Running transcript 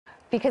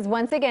Because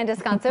once again,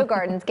 Descanso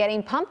Gardens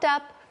getting pumped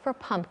up for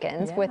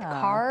pumpkins with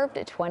Carved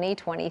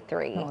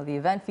 2023. Well, the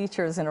event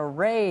features an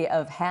array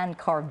of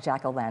hand-carved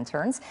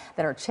jack-o'-lanterns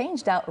that are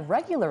changed out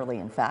regularly,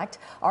 in fact.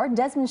 Our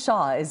Desmond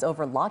Shaw is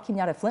over La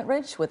Cañada Flint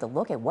Ridge with a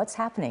look at what's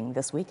happening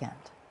this weekend.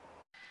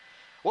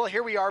 Well,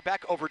 here we are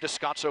back over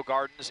Descanso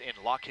Gardens in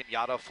La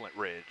Cañada, Flint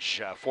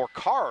Ridge for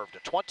Carved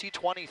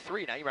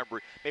 2023. Now, you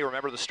may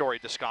remember the story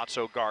of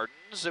Descanso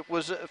Gardens. It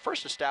was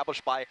first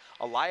established by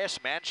Elias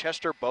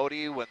Manchester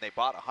Bodie when they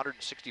bought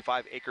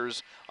 165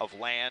 acres of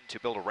land to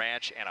build a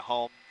ranch and a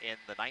home in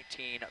the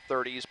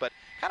 1930s, but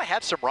kind of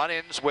had some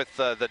run-ins with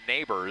the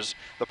neighbors.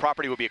 The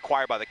property would be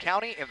acquired by the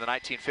county in the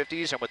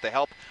 1950s, and with the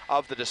help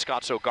of the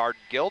Descanso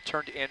Garden Guild,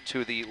 turned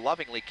into the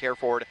lovingly cared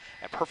for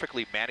and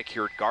perfectly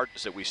manicured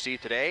gardens that we see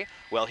today.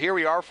 Well, here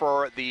we are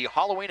for the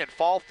Halloween and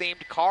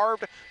fall-themed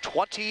Carved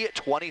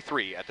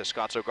 2023 at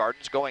Descanso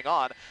Gardens, going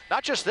on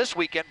not just this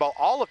weekend, but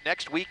all of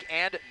next week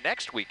and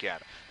next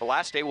weekend. The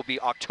last day will be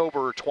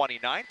October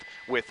 29th,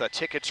 with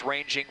tickets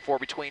ranging for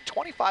between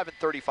 $25 and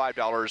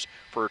 $35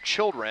 for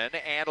children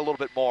and a little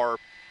bit more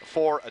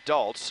for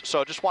adults. So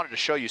I just wanted to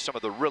show you some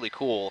of the really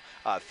cool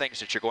things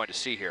that you're going to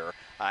see here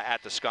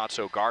at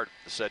Descanso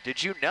Gardens.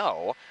 Did you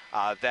know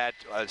that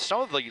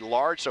some of the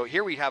large, so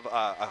here we have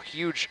a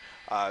huge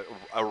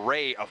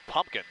array of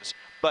pumpkins,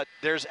 but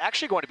there's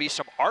actually going to be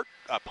some art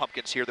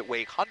pumpkins here that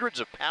weigh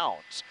hundreds of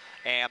pounds,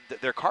 and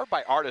they're carved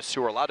by artists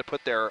who are allowed to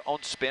put their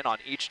own spin on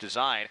each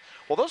design.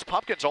 Well, those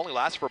pumpkins only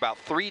last for about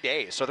 3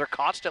 days, so they're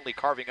constantly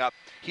carving up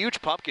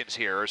huge pumpkins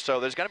here. So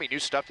there's going to be new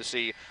stuff to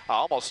see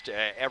almost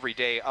every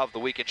day of the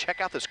week. And check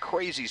out this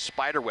crazy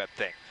spiderweb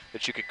thing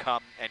that you can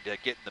come and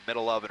get in the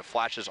middle of, and it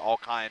flashes all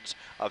kinds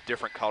of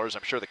different colors.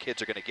 I'm sure the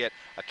kids are going to get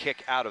a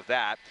kick out of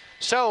that.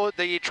 So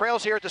the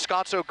trails here at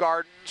Descanso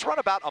Gardens run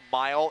about a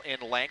mile in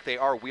length. They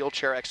are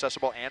wheelchair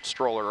accessible and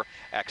stroller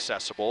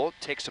accessible.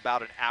 It takes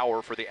about an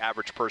hour for the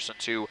average person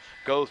to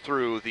go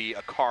through the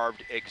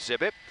carved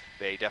exhibit.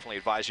 They definitely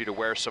advise you to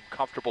wear some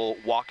comfortable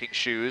walking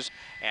shoes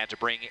and to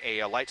bring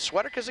a light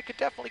sweater, because it could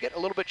definitely get a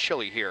little bit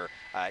chilly here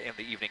in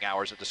the evening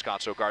hours at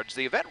Descanso Gardens.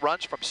 The event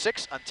runs from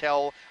 6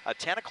 until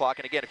 10 o'clock.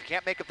 And again, if you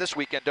can't make it this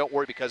weekend, don't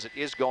worry, because it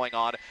is going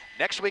on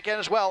next weekend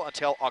as well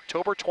until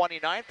October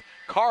 29th.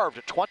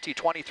 Carved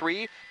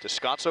 2023,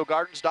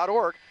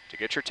 DescansoGardens.org to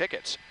get your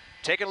tickets.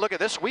 Taking a look at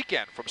this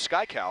weekend from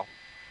SkyCal,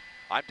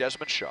 I'm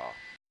Desmond Shaw.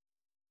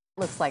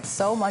 Looks like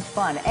so much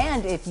fun.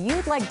 And if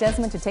you'd like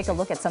Desmond to take a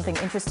look at something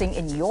interesting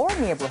in your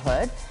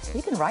neighborhood,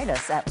 you can write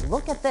us at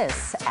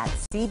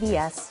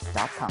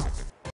lookatthis@cbs.com.